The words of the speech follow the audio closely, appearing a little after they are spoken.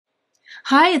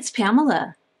Hi, it's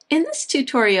Pamela. In this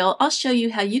tutorial, I'll show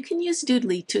you how you can use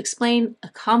Doodly to explain a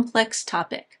complex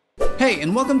topic. Hey,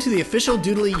 and welcome to the official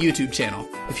Doodly YouTube channel.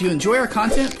 If you enjoy our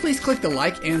content, please click the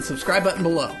like and subscribe button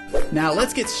below. Now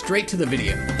let's get straight to the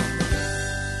video.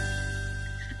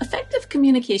 Effective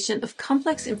communication of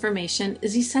complex information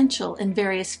is essential in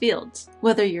various fields,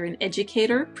 whether you're an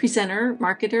educator, presenter,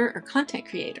 marketer, or content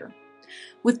creator.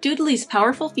 With Doodly's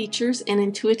powerful features and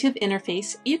intuitive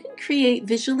interface, you can create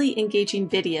visually engaging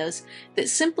videos that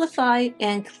simplify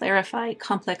and clarify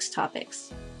complex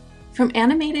topics. From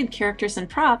animated characters and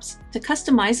props to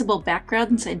customizable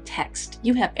backgrounds and text,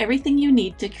 you have everything you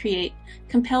need to create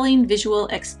compelling visual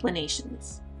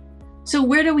explanations. So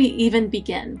where do we even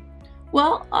begin?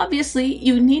 Well, obviously,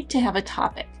 you need to have a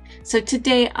topic. So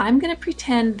today I'm going to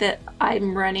pretend that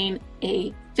I'm running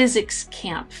a physics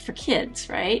camp for kids,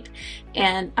 right?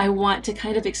 And I want to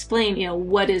kind of explain,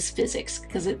 what is physics?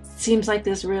 Because it seems like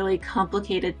this really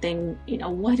complicated thing,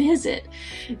 what is it?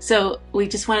 So we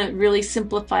just want to really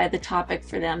simplify the topic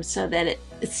for them so that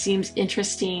it seems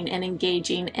interesting and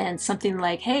engaging and something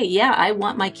like, hey, yeah, I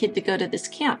want my kid to go to this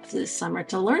camp this summer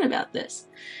to learn about this.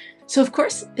 So of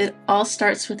course, it all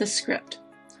starts with a script.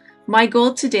 My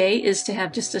goal today is to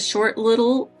have just a short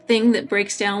little thing that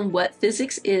breaks down what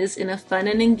physics is in a fun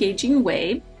and engaging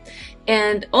way,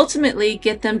 and ultimately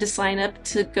get them to sign up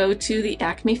to go to the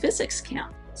Acme Physics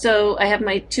Camp. So I have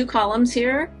my two columns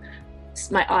here,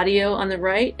 my audio on the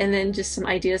right, and then just some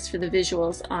ideas for the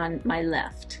visuals on my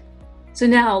left. So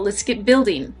now let's get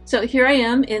building. So here I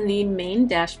am in the main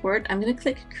dashboard. I'm going to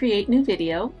click Create New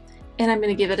Video, and I'm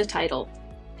going to give it a title,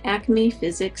 Acme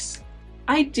Physics.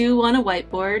 I do want a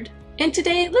whiteboard. And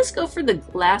today, let's go for the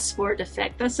glass board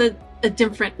effect. That's a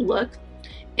different look.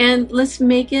 And let's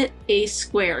make it a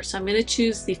square. So I'm going to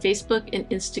choose the Facebook and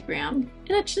Instagram,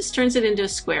 and it just turns it into a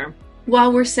square.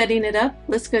 While we're setting it up,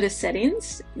 let's go to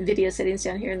Settings, Video Settings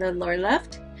down here in the lower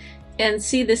left. And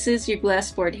see, this is your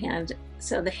glass board hand.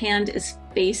 So the hand is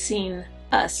facing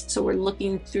us. So we're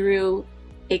looking through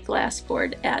a glass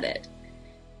board at it.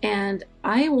 And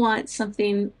I want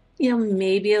something,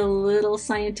 maybe a little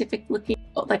scientific looking,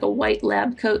 like a white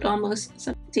lab coat almost.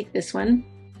 So take this one,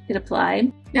 hit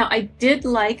apply. Now I did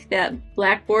like that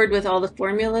blackboard with all the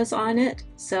formulas on it.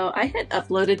 So I had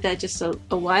uploaded that just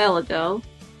a while ago.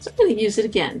 So I'm going to use it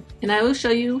again. And I will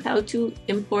show you how to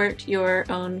import your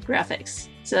own graphics.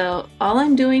 So all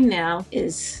I'm doing now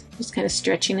is just kind of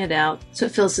stretching it out so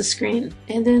it fills the screen.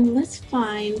 And then let's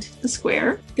find the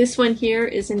square. This one here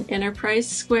is an enterprise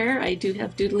square. I do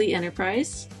have Doodly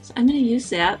Enterprise. So I'm going to use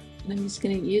that. And I'm just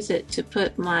going to use it to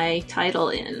put my title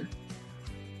in.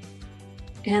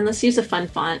 And let's use a fun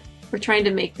font. We're trying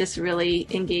to make this really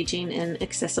engaging and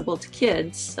accessible to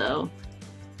kids. So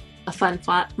a fun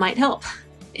font might help.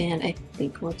 And I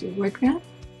think we'll do word wrap.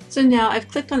 So now I've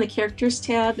clicked on the characters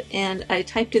tab and I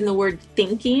typed in the word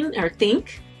thinking or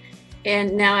think.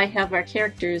 And now I have our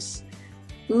characters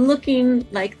looking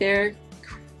like they're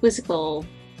quizzical.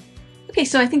 Okay,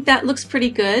 so I think that looks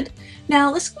pretty good.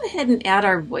 Now let's go ahead and add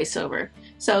our voiceover.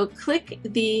 So click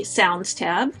the Sounds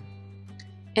tab,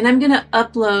 and I'm going to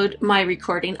upload my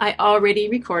recording. I already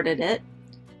recorded it.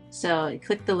 So I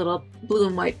click the little blue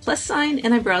and white plus sign,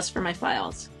 and I browse for my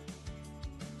files.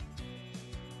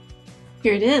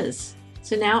 Here it is.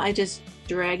 So now I just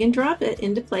drag and drop it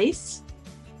into place.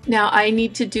 Now I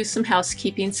need to do some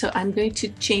housekeeping, so I'm going to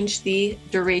change the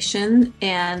duration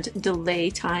and delay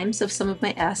times of some of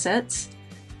my assets.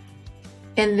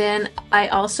 And then I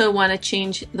also want to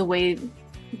change the way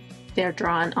they're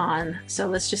drawn on. So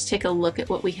let's just take a look at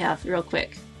what we have real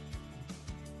quick.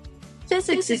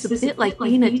 Physics is a bit like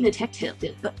being a detective,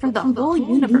 but for the whole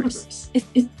universe.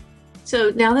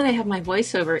 So now that I have my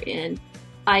voiceover in,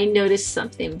 I noticed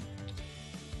something.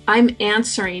 I'm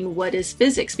answering what is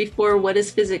physics before what is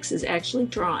physics is actually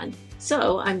drawn.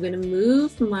 So I'm going to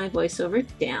move my voiceover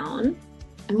down.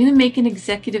 I'm going to make an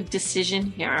executive decision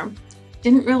here.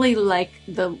 Didn't really like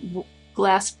the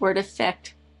glass board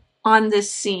effect on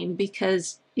this scene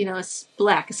because, it's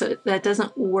black. So that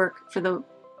doesn't work for the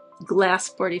glass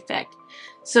board effect.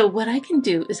 So what I can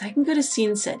do is I can go to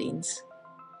scene settings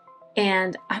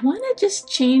and I want to just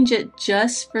change it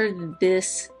just for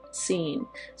this scene.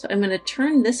 So I'm going to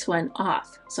turn this one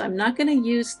off. So I'm not going to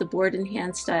use the board and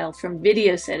hand style from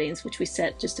video settings, which we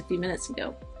set just a few minutes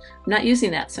ago. I'm not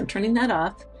using that, so I'm turning that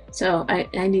off. So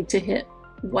I need to hit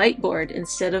whiteboard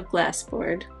instead of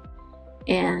glassboard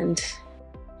and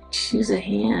choose a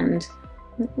hand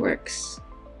that works.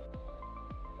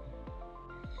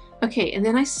 Okay, and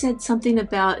then I said something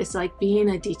about it's like being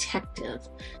a detective.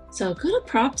 So go to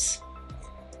props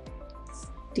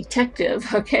detective.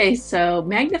 Okay, so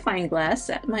magnifying glass,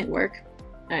 that might work.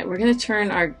 All right, we're gonna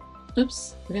turn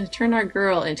our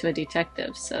girl into a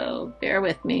detective, so bear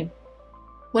with me.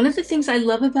 One of the things I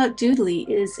love about Doodly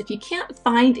is if you can't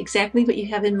find exactly what you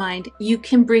have in mind, you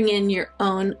can bring in your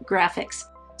own graphics.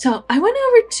 So I went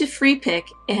over to Free Pick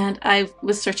and I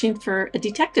was searching for a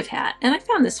detective hat and I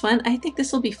found this one. I think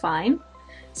this will be fine.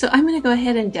 So I'm going to go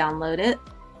ahead and download it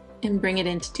and bring it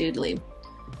into Doodly.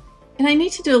 And I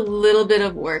need to do a little bit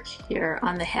of work here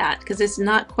on the hat because it's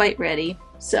not quite ready.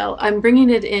 So I'm bringing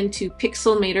it into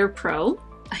Pixelmator Pro.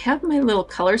 I have my little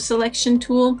color selection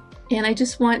tool and I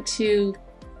just want to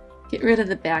get rid of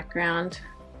the background,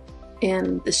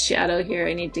 and the shadow here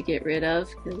I need to get rid of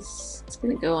because it's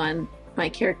going to go on my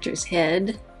character's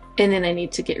head, and then I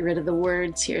need to get rid of the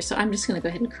words here, so I'm just going to go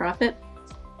ahead and crop it,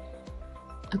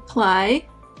 apply,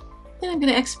 and I'm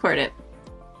going to export it.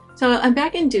 So I'm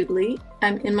back in Doodly.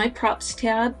 I'm in my props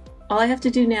tab. All I have to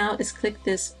do now is click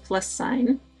this plus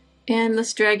sign and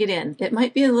let's drag it in. It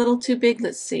might be a little too big.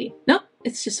 Let's see. Nope,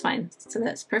 it's just fine. So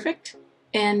that's perfect.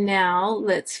 And now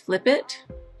let's flip it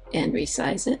and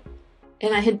resize it.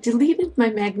 And I had deleted my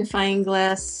magnifying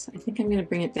glass. I think I'm going to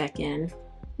bring it back in.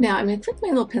 Now I'm going to click my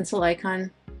little pencil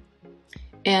icon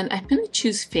and I'm going to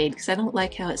choose fade because I don't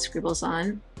like how it scribbles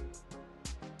on.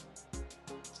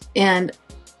 And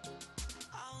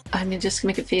I'm just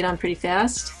going to make it fade on pretty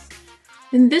fast.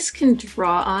 And this can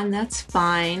draw on, that's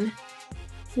fine.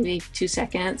 Maybe 2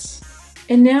 seconds.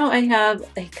 And now I have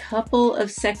a couple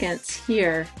of seconds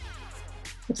here.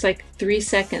 Looks like 3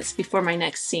 seconds before my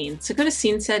next scene. So go to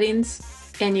scene settings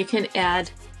and you can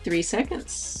add 3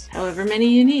 seconds, however many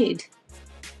you need.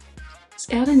 Let's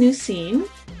add a new scene.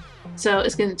 So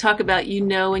it's going to talk about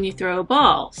when you throw a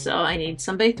ball. So I need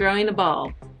somebody throwing a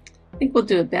ball. I think we'll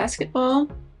do a basketball.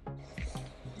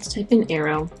 Let's type in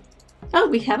arrow. Oh,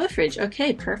 we have a fridge.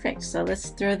 Okay, perfect. So let's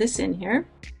throw this in here.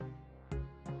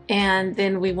 And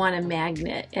then we want a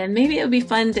magnet. And maybe it would be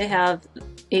fun to have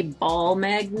a ball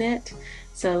magnet.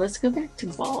 So let's go back to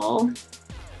ball.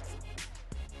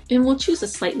 And we'll choose a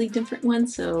slightly different one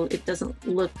so it doesn't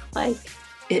look like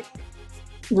it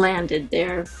landed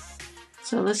there.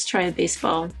 So let's try a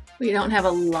baseball. We don't have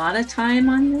a lot of time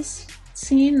on this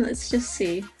scene. Let's just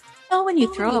see. Well, when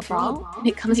you throw a ball and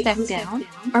it comes back down,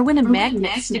 or when a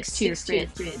magnet sticks to your fridge,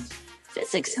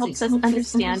 physics helps us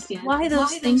understand why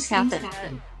those things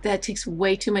happen. That takes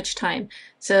way too much time.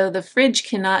 So the fridge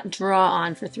cannot draw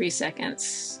on for 3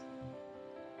 seconds.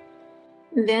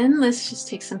 Then let's just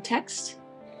take some text.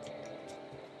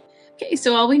 Okay,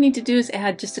 so all we need to do is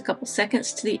add just a couple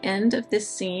seconds to the end of this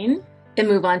scene and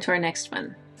move on to our next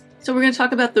one. So we're going to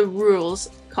talk about the rules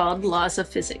called laws of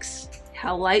physics.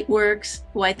 How light works,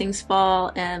 why things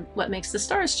fall, and what makes the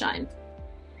stars shine.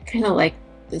 I kind of like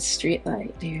this street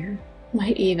light here.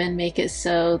 Might even make it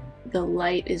so the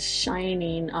light is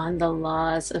shining on the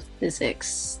laws of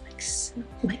physics. Like, so.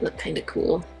 Might look kind of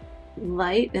cool.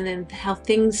 Light, and then how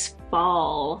things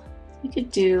fall. We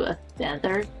could do a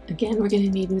feather. Again, we're going to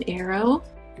need an arrow.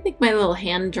 I think my little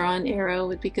hand-drawn arrow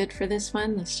would be good for this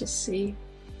one. Let's just see.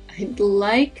 I'd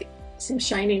like some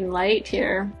shining light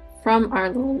here from our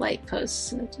little light post,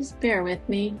 so just bear with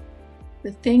me.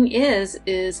 The thing is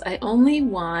I only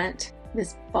want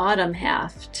this bottom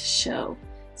half to show.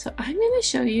 So I'm going to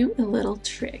show you a little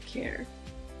trick here.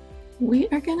 We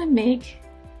are going to make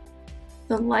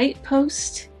the light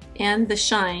post and the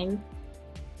shine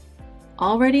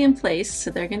already in place,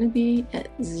 so they're going to be at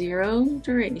 0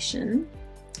 duration.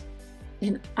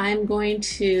 And I'm going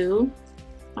to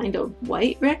find a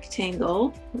white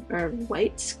rectangle or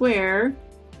white square,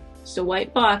 just a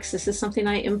white box. This is something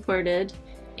I imported,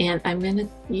 and I'm going to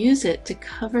use it to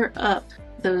cover up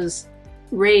those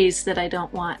rays that I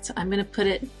don't want. So I'm going to put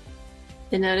it,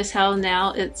 and notice how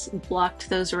now it's blocked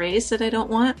those rays that I don't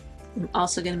want. I'm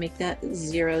also going to make that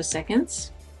 0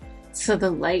 seconds. So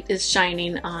the light is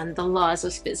shining on the laws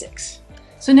of physics.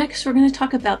 So next we're going to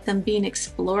talk about them being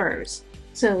explorers.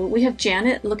 So we have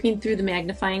Janet looking through the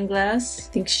magnifying glass.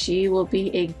 I think she will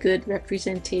be a good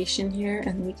representation here,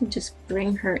 and we can just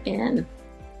bring her in.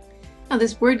 Now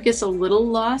this word gets a little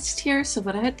lost here, so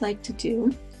what I'd like to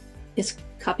do is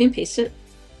copy and paste it.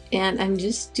 And I'm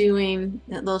just doing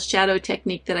that little shadow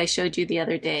technique that I showed you the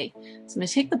other day. So I'm going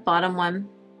to take the bottom one,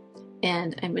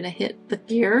 and I'm going to hit the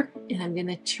gear, and I'm going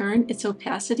to turn its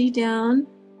opacity down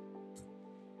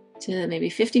to maybe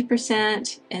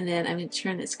 50%, and then I'm going to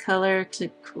turn its color to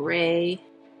gray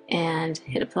and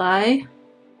hit apply.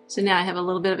 So now I have a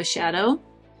little bit of a shadow,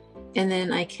 and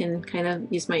then I can kind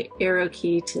of use my arrow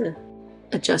key to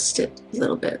adjust it a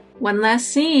little bit. One last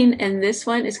scene, and this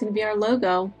one is going to be our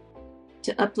logo.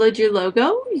 To upload your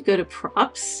logo, you go to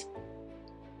Props,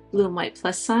 blue and white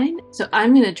plus sign. So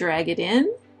I'm going to drag it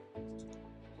in.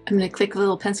 I'm going to click the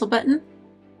little pencil button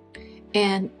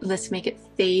and let's make it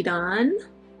fade on.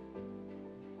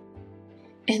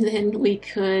 And then we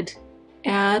could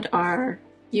add our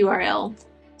URL.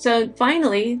 So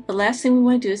finally, the last thing we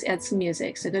want to do is add some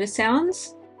music. So go to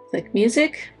Sounds, click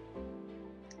Music,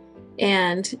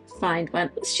 and find one.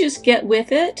 Let's choose Get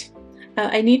With It.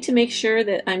 I need to make sure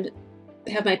that I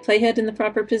have my playhead in the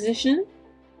proper position.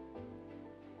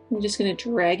 I'm just going to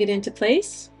drag it into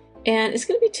place. And it's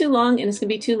going to be too long and it's going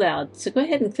to be too loud. So go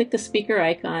ahead and click the speaker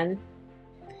icon.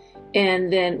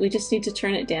 And then we just need to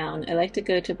turn it down. I like to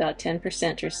go to about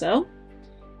 10% or so.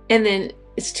 And then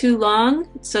it's too long,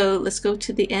 so let's go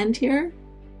to the end here.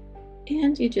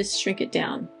 And you just shrink it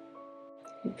down.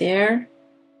 There.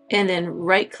 And then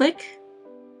right click,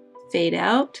 fade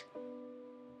out,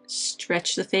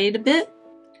 stretch the fade a bit.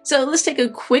 So let's take a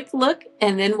quick look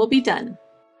and then we'll be done.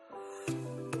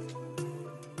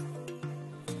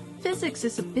 Physics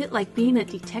is a bit like being a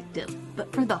detective,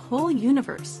 but for the whole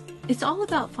universe. It's all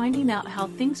about finding out how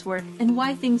things work and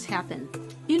why things happen.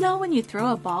 You know when you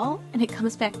throw a ball and it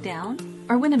comes back down?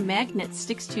 Or when a magnet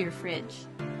sticks to your fridge?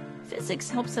 Physics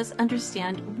helps us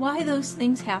understand why those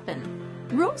things happen.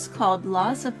 Rules called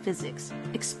laws of physics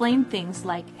explain things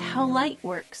like how light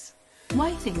works,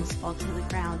 why things fall to the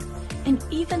ground, and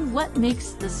even what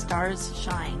makes the stars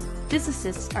shine.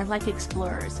 Physicists are like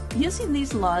explorers, using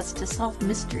these laws to solve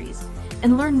mysteries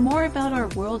and learn more about our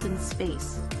world and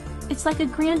space. It's like a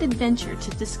grand adventure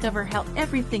to discover how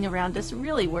everything around us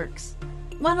really works.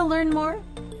 Want to learn more?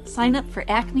 Sign up for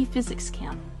Acme Physics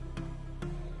Camp.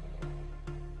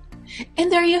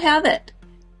 And there you have it.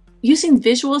 Using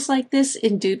visuals like this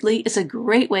in Doodly is a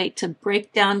great way to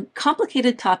break down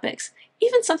complicated topics,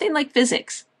 even something like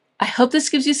physics. I hope this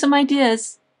gives you some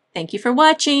ideas. Thank you for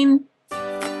watching.